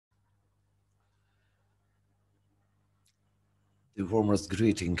The warmest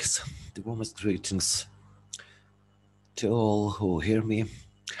greetings to all who hear me.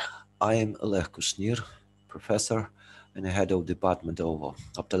 I am Kushnir, professor and head of Department of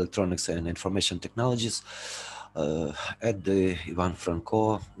Optoelectronics and Information Technologies at the Ivan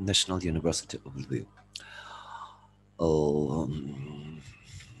Franko National University of Lviv. Um,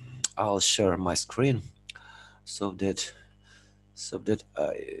 I'll share my screen so that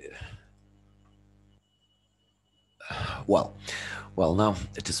I well now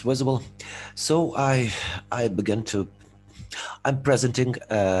it is visible. So I begin to I'm presenting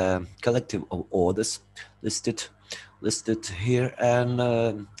a collective of orders listed here, and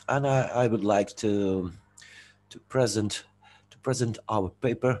I would like to present our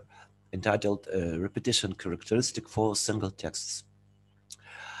paper entitled "Repetition Characteristic for Single Texts."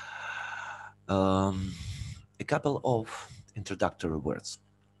 A couple of introductory words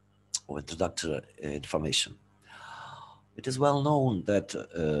or introductory information. It is well known that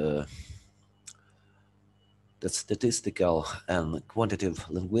that statistical and quantitative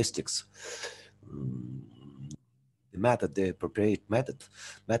linguistics, the appropriate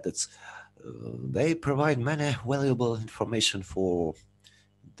methods, they provide many valuable information for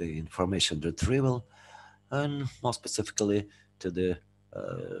the information retrieval, and more specifically to the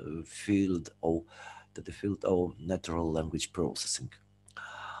field of natural language processing.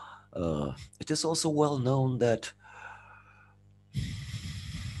 It is also well known that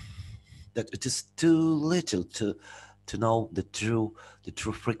it is too little to know the true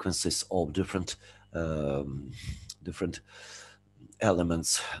frequencies of different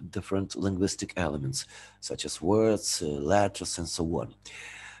elements, different linguistic elements, such as words, letters, and so on.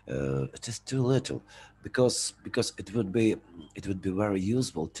 It is too little because it would be very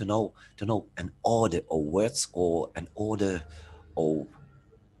useful to know an order of words or an order of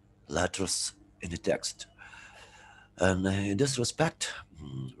letters in a text. And in this respect,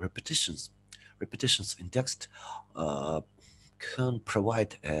 repetitions in text can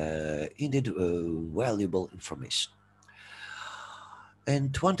provide indeed valuable information.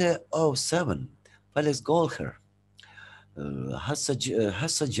 In 2007, Felix Golcher has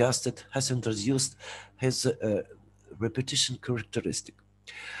introduced his repetition characteristic.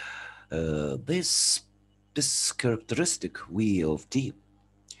 This characteristic V of t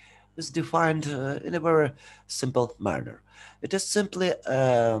is defined in a very simple manner. It is simply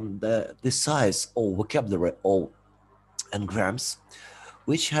the size of vocabulary of n-grams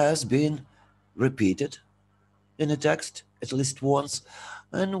which has been repeated in a text at least once,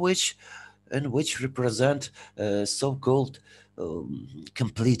 and which represent so-called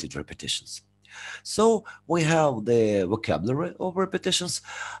completed repetitions. So we have the vocabulary of repetitions,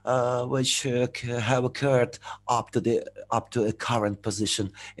 which have occurred up to a current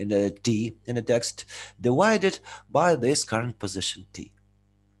position in a t in a text, divided by this current position t.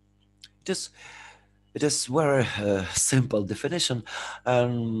 It is very simple definition,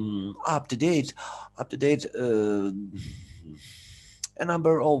 and up to date. A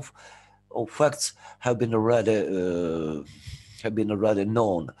number of facts have been already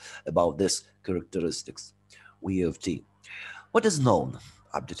known about this characteristics V of t. What is known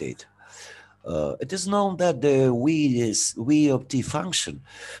up to date? It is known that the V of t function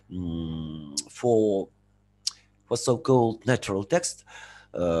for so-called natural text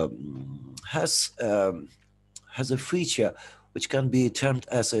has a feature which can be termed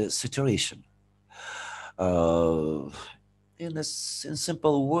as a saturation. In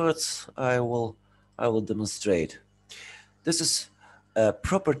simple words, I will demonstrate. This is a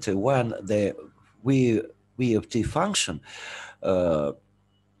property when the V of t function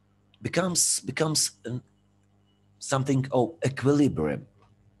becomes something of equilibrium.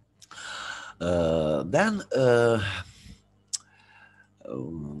 Then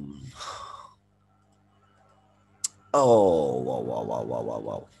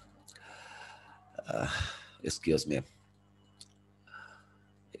wow. Excuse me.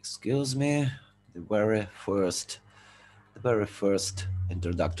 The very first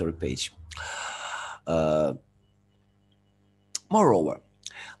introductory page. Moreover,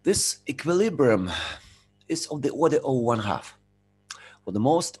 this equilibrium is of the order of 1/2 for the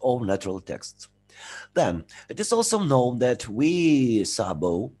most of natural texts. Then it is also known that V sub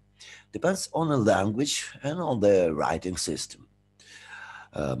O depends on the language and on the writing system.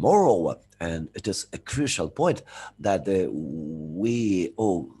 Moreover, and it is a crucial point, that the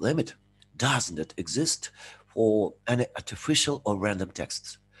VO limit does not exist for any artificial or random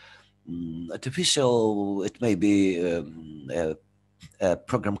texts. Artificial, it may be a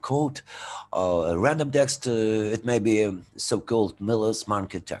program code, or a random text, it may be a so-called Miller's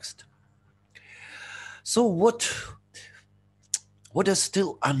monkey text. So what what is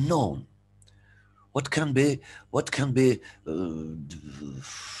still unknown, what can be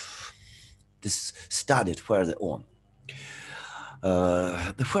this studied further on.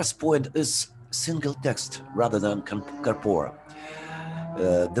 The first point is single text rather than corpora.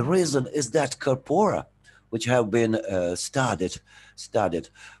 The reason is that corpora, which have been studied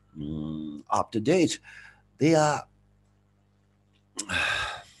up to date, they are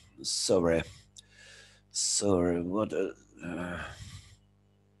sorry, what?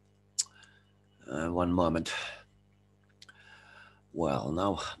 One moment. Well,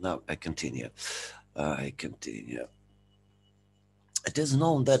 now I continue. I continue. It is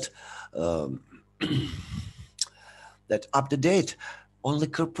known that that up to date only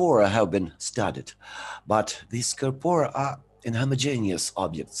corpora have been studied, but these corpora are inhomogeneous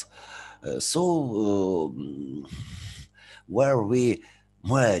objects. So where we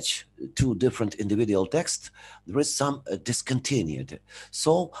merge two different individual texts, there is some discontinuity.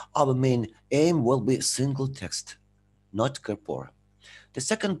 So our main aim will be single text, not corpora. The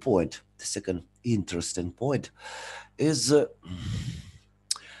second point, the second interesting point, is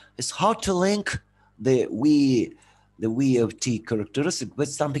how to link the we of T characteristic with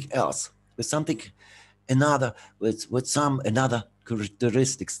something else, with something another, with some another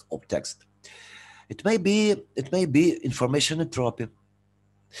characteristics of text. It may be information entropy.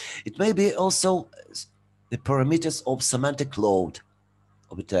 It may be also the parameters of semantic load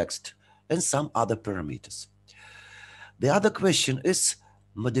of the text and some other parameters. The other question is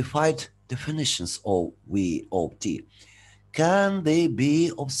modified definitions of we of T. Can they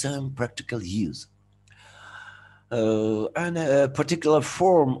be of some practical use? And a particular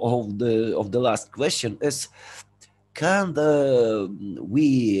form of the last question is, can the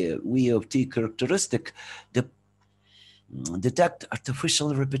we of T characteristic detect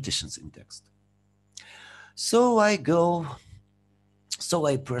artificial repetitions in text? So I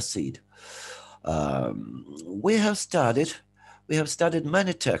proceed. We have studied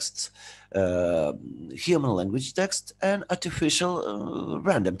many texts, human language text and artificial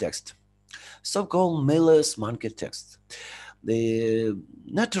random text, so-called Miller's monkey text. The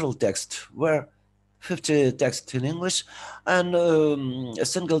natural text were 50 texts in English and a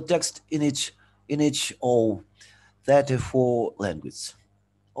single text in each of 34 languages,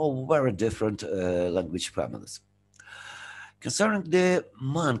 all very different language families. Concerning the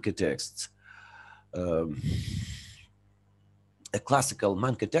monkey texts, a classical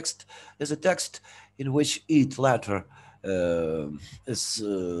monkey text is a text in which each letter is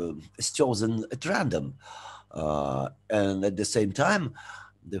chosen at random, and at the same time,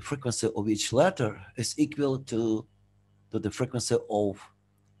 the frequency of each letter is equal to the frequency of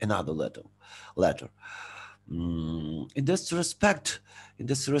another letter. In this respect,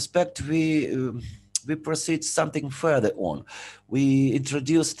 we proceed something further on. We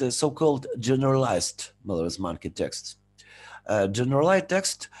introduced the so-called generalized Miller's monkey texts. Generalized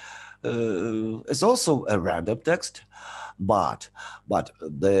text is also a random text, but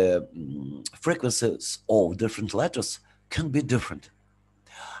the frequencies of different letters can be different.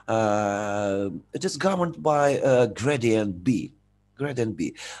 It is governed by gradient B. Gradient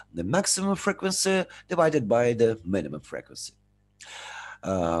B, the maximum frequency divided by the minimum frequency.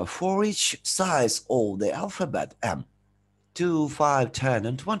 For each size of the alphabet M, 2, 5, 10,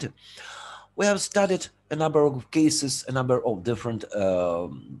 and 20, we have studied a number of cases, a number of different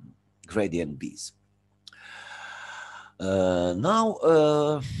gradient Bs. Now,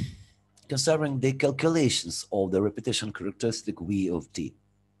 concerning the calculations of the repetition characteristic V of T,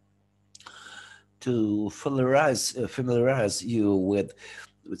 to familiarize you with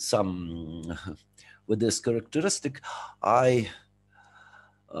this characteristic, I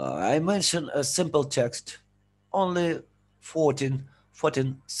mention a simple text, only 14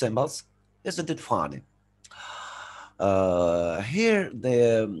 symbols. Isn't it funny? Here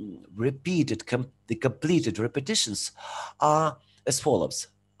the completed repetitions are as follows: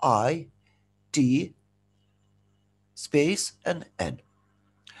 I, T, space, and N.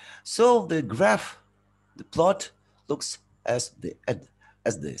 So the graph, the plot looks as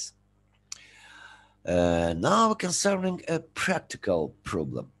this. Now concerning a practical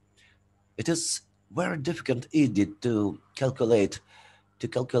problem, it is very difficult indeed to calculate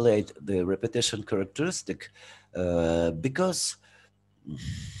the repetition characteristic because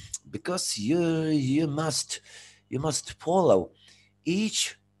you must follow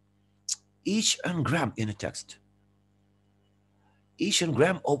each n-gram in a text, each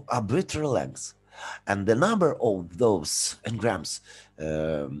n-gram of arbitrary length, and the number of those n-grams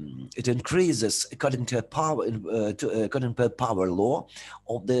it increases according to the power law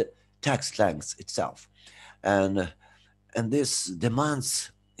of the text length itself, and and this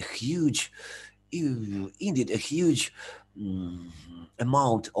demands a huge, indeed a huge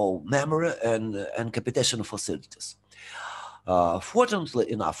amount of memory and computational facilities.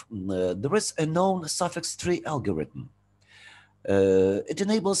 Fortunately enough, there is a known suffix tree algorithm. It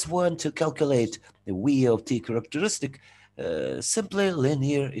enables one to calculate the V of t characteristic simply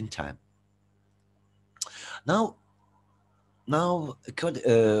linear in time. Now,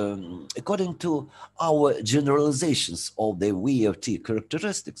 according to our generalizations of the V of t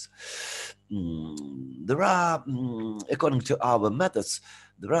characteristics, there are, according to our methods,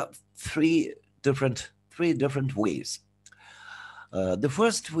 there are three different ways. The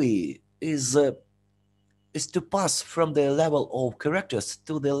first way is to pass from the level of characters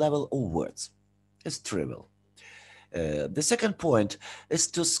to the level of words. It's trivial. The second point is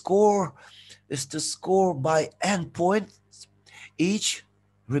to score by n points each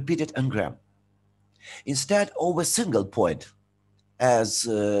repeated n-gram instead of a single point, as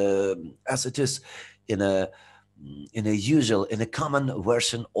it is in a common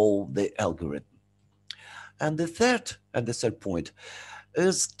version of the algorithm. And the third point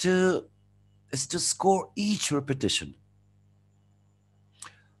is to score each repetition.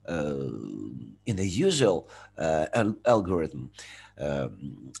 In the usual algorithm,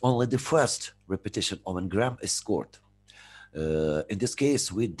 only the first repetition of n-gram is scored. In this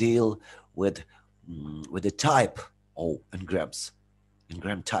case, we deal with the type of n-grams,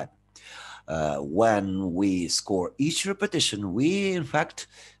 n-gram type. When we score each repetition, we in fact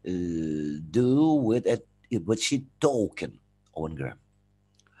do with a sheet token of n-gram.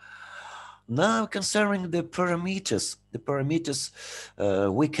 Now, concerning the parameters,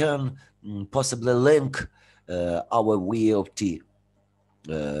 we can possibly link our V of t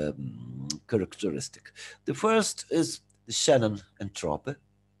characteristic. The first is the Shannon entropy,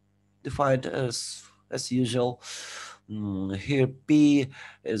 defined as usual. Here, P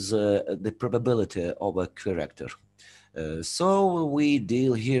is the probability of a character. So we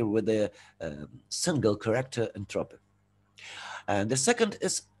deal here with a single character entropy. And the second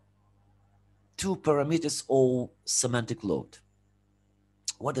is two parameters of semantic load.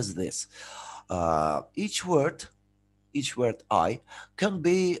 What is this? Each word I can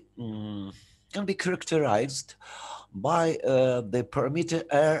be characterized by the parameter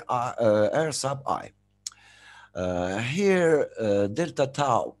r sub I. Here, delta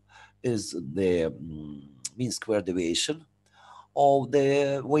tau is the mean square deviation of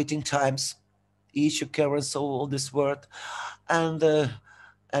the waiting times, each occurrence of this word, and the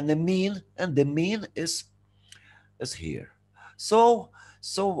mean is here. So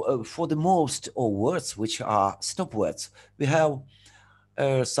for the most of words which are stop words, we have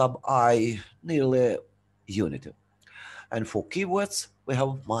sub I nearly unity, and for keywords we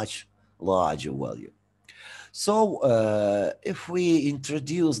have much larger value. So if we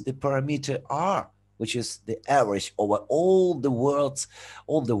introduce the parameter r, which is the average over all the words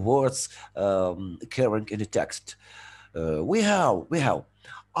occurring in the text, we have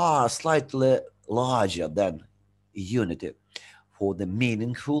r slightly larger than unity for the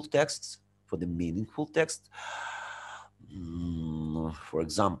meaningful texts. For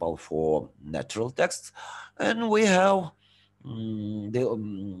example, for natural texts, and we have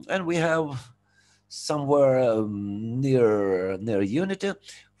somewhere near unity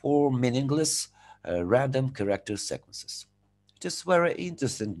for meaningless random character sequences. It is very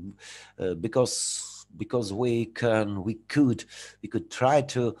interesting because we could try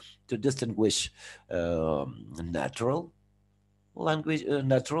to distinguish natural language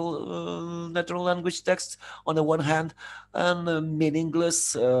natural language texts on the one hand, and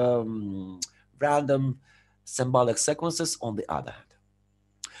meaningless random symbolic sequences on the other hand.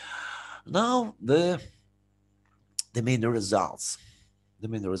 Now the main results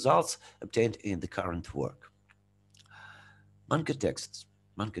obtained in the current work. Monkey text.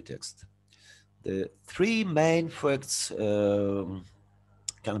 The three main facts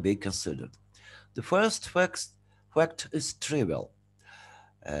can be considered. The first fact is trivial.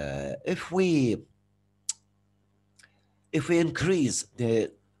 If we increase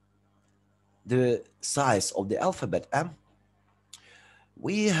the size of the alphabet M,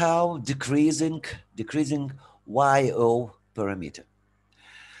 we have decreasing YO parameter.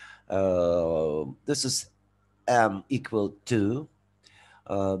 This is M equal to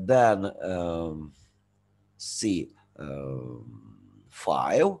then C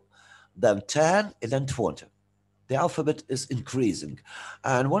 5, then 10, and then 20. The alphabet is increasing,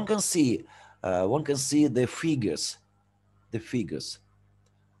 and one can see the figures.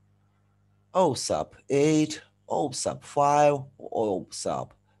 O sub 8, O sub 5, O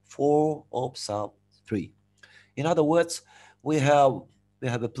sub 4, O sub 3. In other words, we have we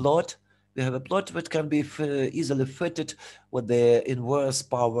have a plot. We have a plot that can be easily fitted with the inverse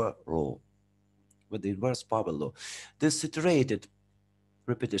power law. With the inverse power law, this iterated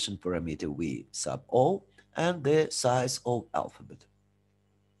repetition parameter v sub o and the size of alphabet.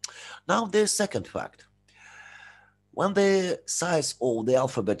 Now the second fact. When the size of the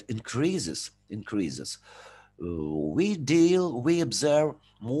alphabet increases, we observe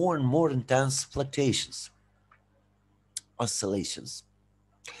more and more intense fluctuations, oscillations.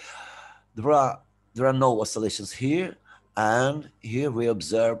 There are no oscillations here, and here we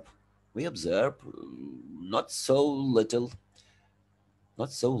observe not so little,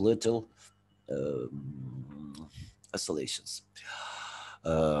 not so little oscillations.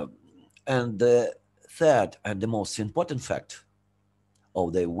 Uh, and the third and the most important fact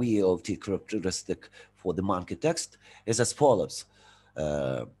of the V of T characteristic for the monkey text is as follows.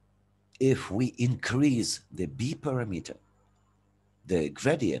 Uh, if we increase the B parameter, the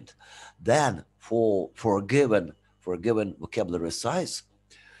gradient, then for a given vocabulary size,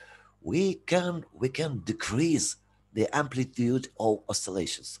 we can decrease the amplitude of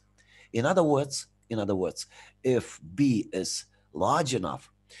oscillations. In other words, if B is large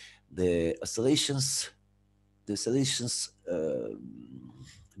enough, the oscillations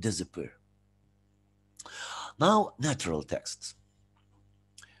disappear. Now, natural texts.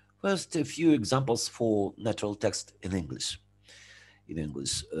 First, a few examples for natural text in English.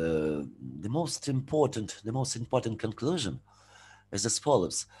 The most important conclusion is as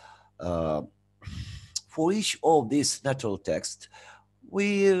follows. For each of these natural texts,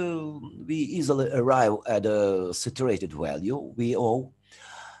 we easily arrive at a saturated value, VO,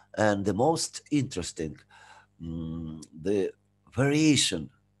 and the most interesting, the variation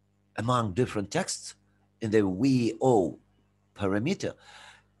among different texts in the VO parameter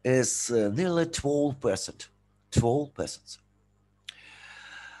is nearly 12%. 12%.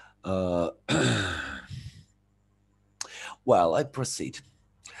 Well, I proceed.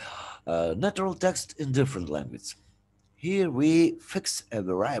 Natural text in different languages. Here we fix a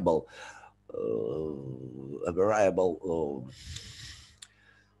variable,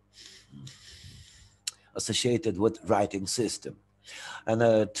 associated with writing system.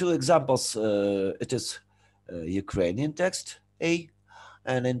 And two examples, it is Ukrainian text A,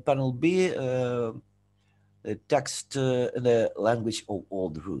 and in panel B, text in the language of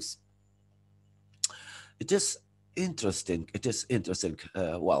Old Rus. It is interesting. I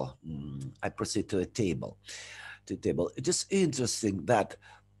proceed to a table. It is interesting that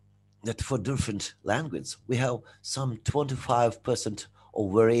for different languages we have some 25%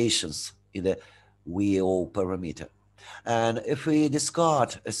 of variations in the VO parameter. And if we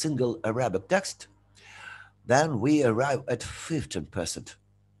discard a single Arabic text, then we arrive at 15%.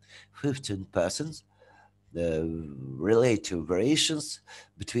 15% the relative variations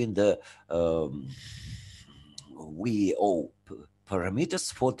between the VO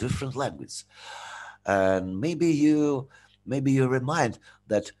parameters for different languages. And maybe you remind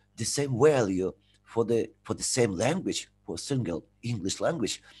that the same value for the same language, for single English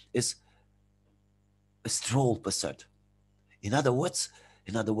language, is 12%. In other words,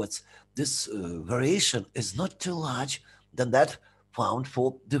 this variation is not too large than that found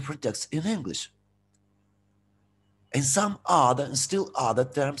for different texts in English. In some other and still other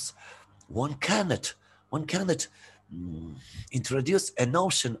terms, one cannot introduce a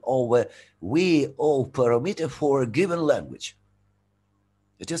notion of a VO parameter for a given language.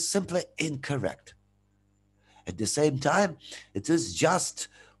 It is simply incorrect. At the same time, it is just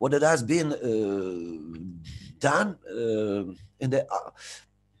what it has been done in the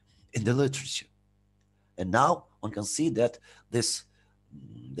literature, and now one can see that this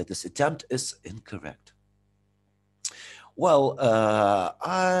attempt is incorrect. Well,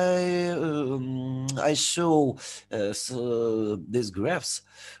 I show these graphs.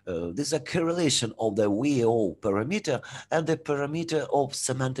 This is a correlation of the VO parameter and the parameter of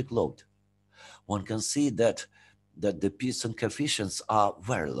semantic load. One can see that the Pearson coefficients are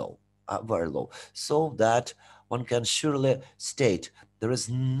very low, so that one can surely state there is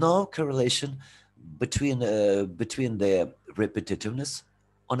no correlation between the repetitiveness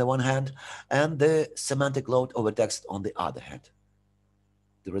on the one hand and the semantic load of a text on the other hand.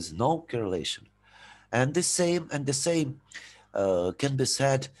 There is no correlation, and the same can be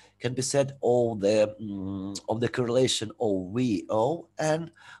said of the correlation of VO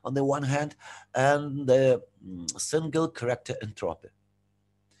and on the one hand and the single character entropy.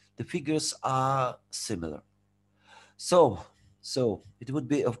 The figures are similar. So it would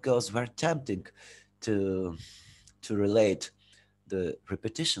be, of course, very tempting to relate the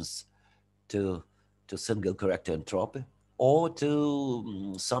repetitions to to single character entropy or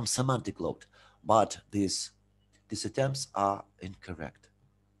to some semantic load, but these attempts are incorrect.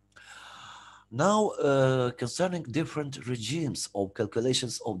 Now, concerning different regimes of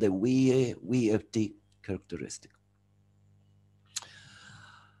calculations of the VFT characteristic.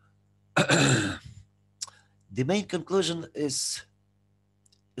 The main conclusion is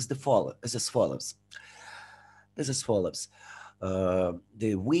as follows.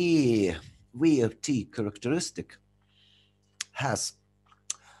 The VFT characteristic has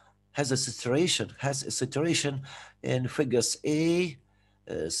a situation in figures A,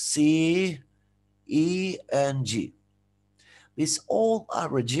 C, E, and G. These all are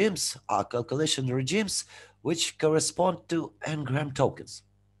regimes, are calculation regimes, which correspond to n-gram tokens.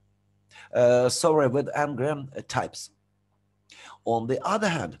 With n-gram types. On the other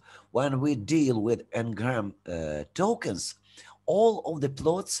hand, when we deal with n-gram tokens, all of the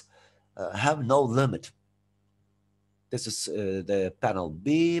plots have no limit. This is the panel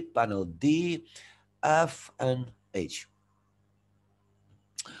B, panel D, F, and H.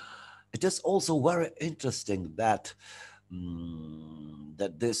 It is also very interesting that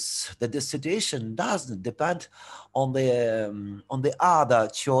that this situation doesn't depend on the other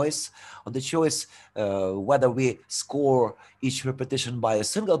choice, whether we score each repetition by a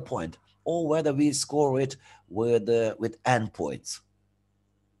single point or whether we score it with n points.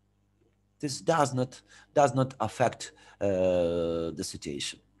 This does not affect the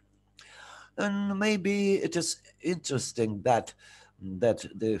situation. And maybe it is interesting that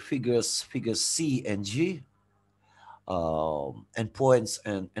the figures C and G and points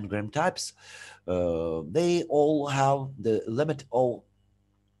and gram types, they all have the limit of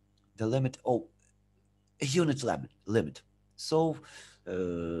a unit limit. So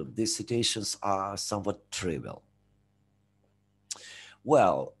these situations are somewhat trivial.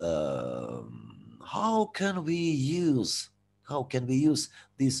 Well, how can we use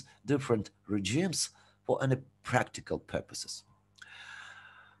these different regimes for any practical purposes?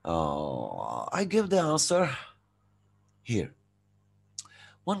 I give the answer here.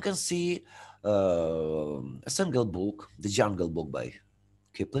 One can see a single book, The Jungle Book by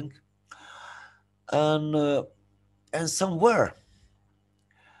Kipling, and somewhere,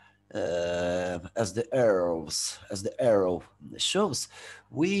 as the arrow shows,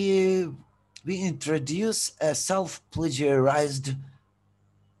 we introduce a self-plagiarized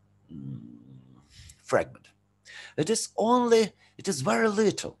fragment. It is very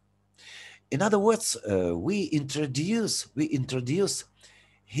little. In other words, we introduce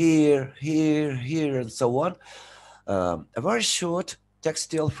here, and so on, a very short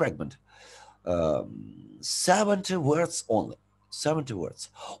textual fragment, 70 words only. 70 words.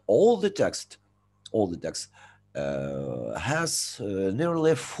 All the text has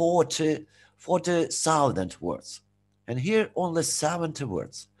nearly 40,000 words, and here only 70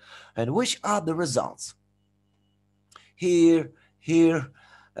 words. And which are the results? Here,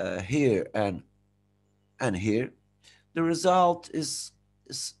 and here, the result is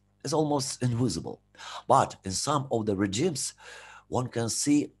almost invisible. But in some of the regimes, one can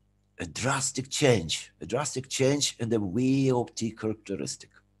see a drastic change in the VOT characteristic.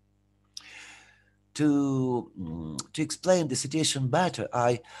 To explain the situation better,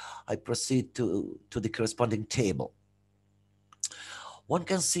 I proceed to the corresponding table. One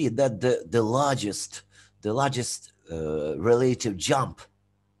can see that the largest relative jump,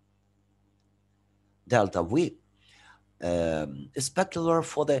 delta V, is spectacular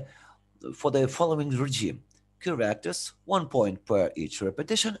for the following regime: characters, 1 point per each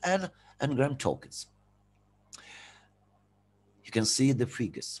repetition, and n-gram tokens. You can see the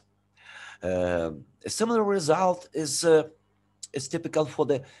figures. A similar result is typical for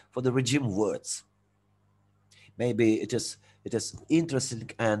the regime words. Maybe it is interesting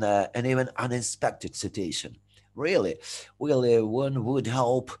and even unexpected situation. Really, one would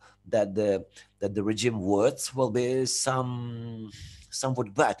hope that the regime words will be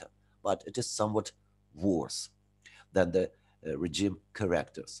somewhat better, but it is somewhat worse than the regime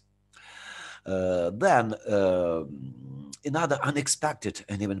characters. Then another unexpected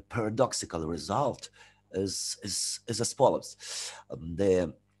and even paradoxical result is as follows.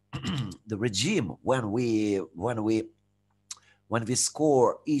 The regime, when we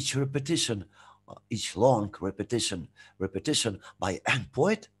score each repetition, each long repetition by n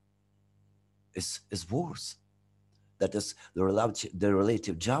point, is worse. That is, the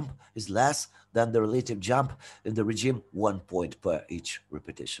relative jump is less than the relative jump in the regime 1 point per each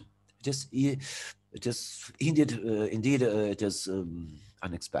repetition. It is indeed it is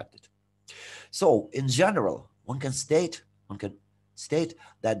unexpected. So in general, one can state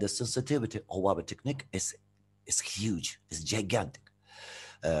that the sensitivity of our technique is huge, is gigantic.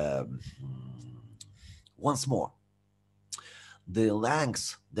 Um, Once more, the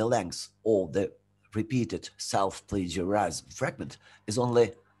length of the repeated self-plagiarism fragment is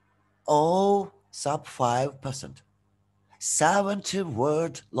only 0 sub 5%, 70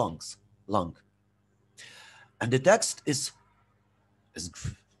 word long, and the text is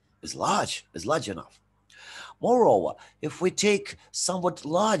is large enough. Moreover, if we take somewhat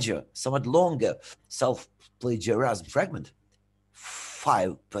larger, somewhat longer self-plagiarism fragment,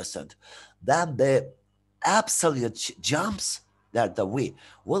 5%, then the absolute jumps that we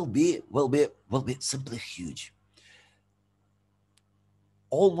will be simply huge,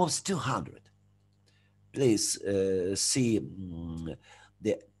 almost 200. Please see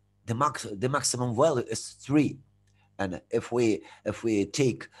the the maximum value is 3, and if we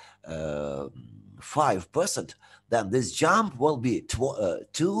take 5%, then this jump will be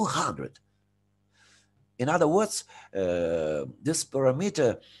 200. In other words, this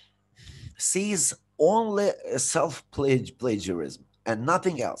parameter sees only self-plagiarism and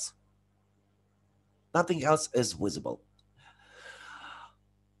nothing else. Nothing else is visible.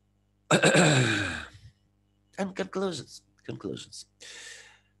 And conclusions.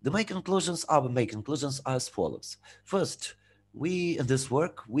 The main conclusions are as follows. First, we in this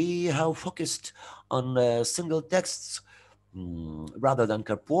work we have focused on single texts rather than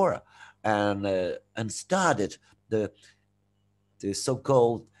corpora, and studied the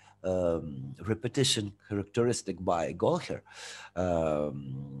so-called repetition characteristic by Golcher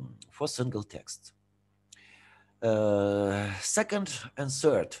for single texts. Second and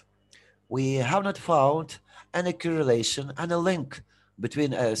third, we have not found any correlation and a link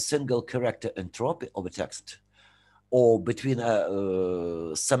between a single character entropy of a text, or between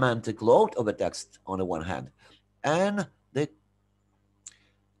a semantic load of a text on the one hand and the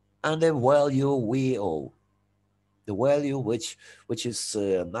value we owe, the value which is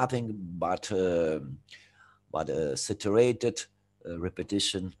nothing but a saturated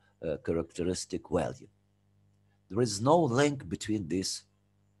repetition characteristic value. There is no link between these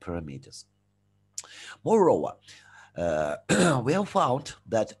parameters. Moreover, we have found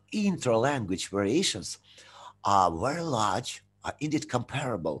that intra-language variations are very large, are indeed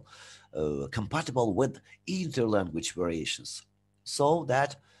compatible with inter-language variations, so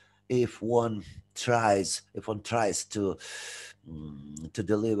that if one tries to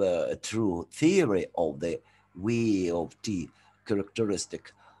deliver a true theory of the V of T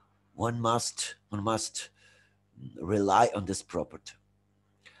characteristic, one must rely on this property.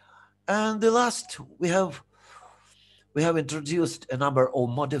 And the last, we have introduced a number of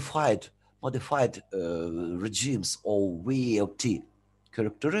modified regimes of V of T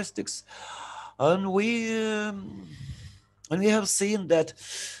characteristics, and we have seen that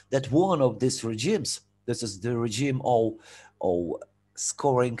one of these regimes, this is the regime of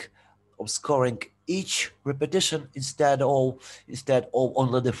scoring each repetition instead of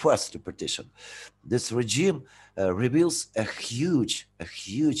only the first repetition. This regime reveals a huge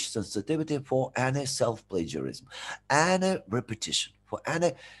sensitivity for any self-plagiarism, any repetition, for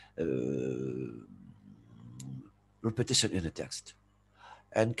any repetition in a text.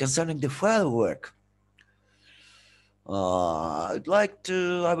 And concerning the further work, I would like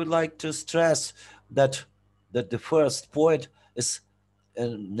to stress that the first point is a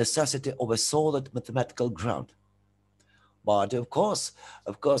necessity of a solid mathematical ground. But of course,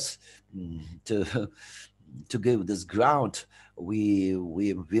 to give this ground, we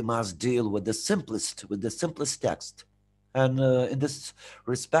must deal with the simplest text. And in this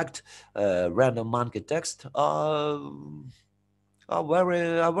respect, random monkey text are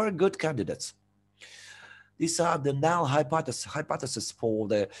very good candidates. These are the null hypothesis for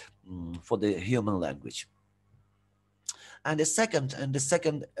the human language. And the second,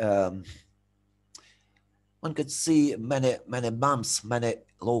 one could see many bumps, many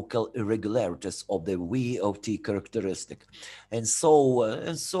local irregularities of the V of T characteristic, and so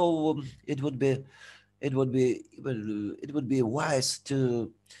it would be wise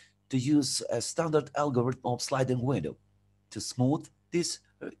to use a standard algorithm of sliding window to smooth this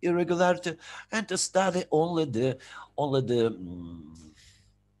irregularity and to study only the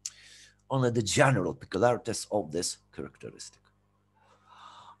general peculiarities of this characteristic.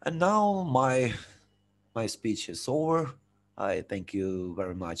 And now my speech is over. I thank you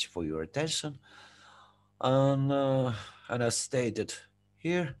very much for your attention. And as stated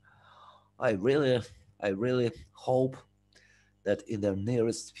here, I really hope that in the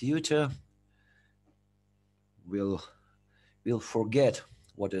nearest future we'll forget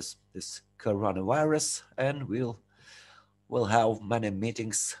what is this coronavirus, and we'll We'll have many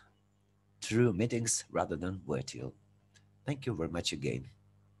meetings, true meetings rather than virtual. Thank you very much again.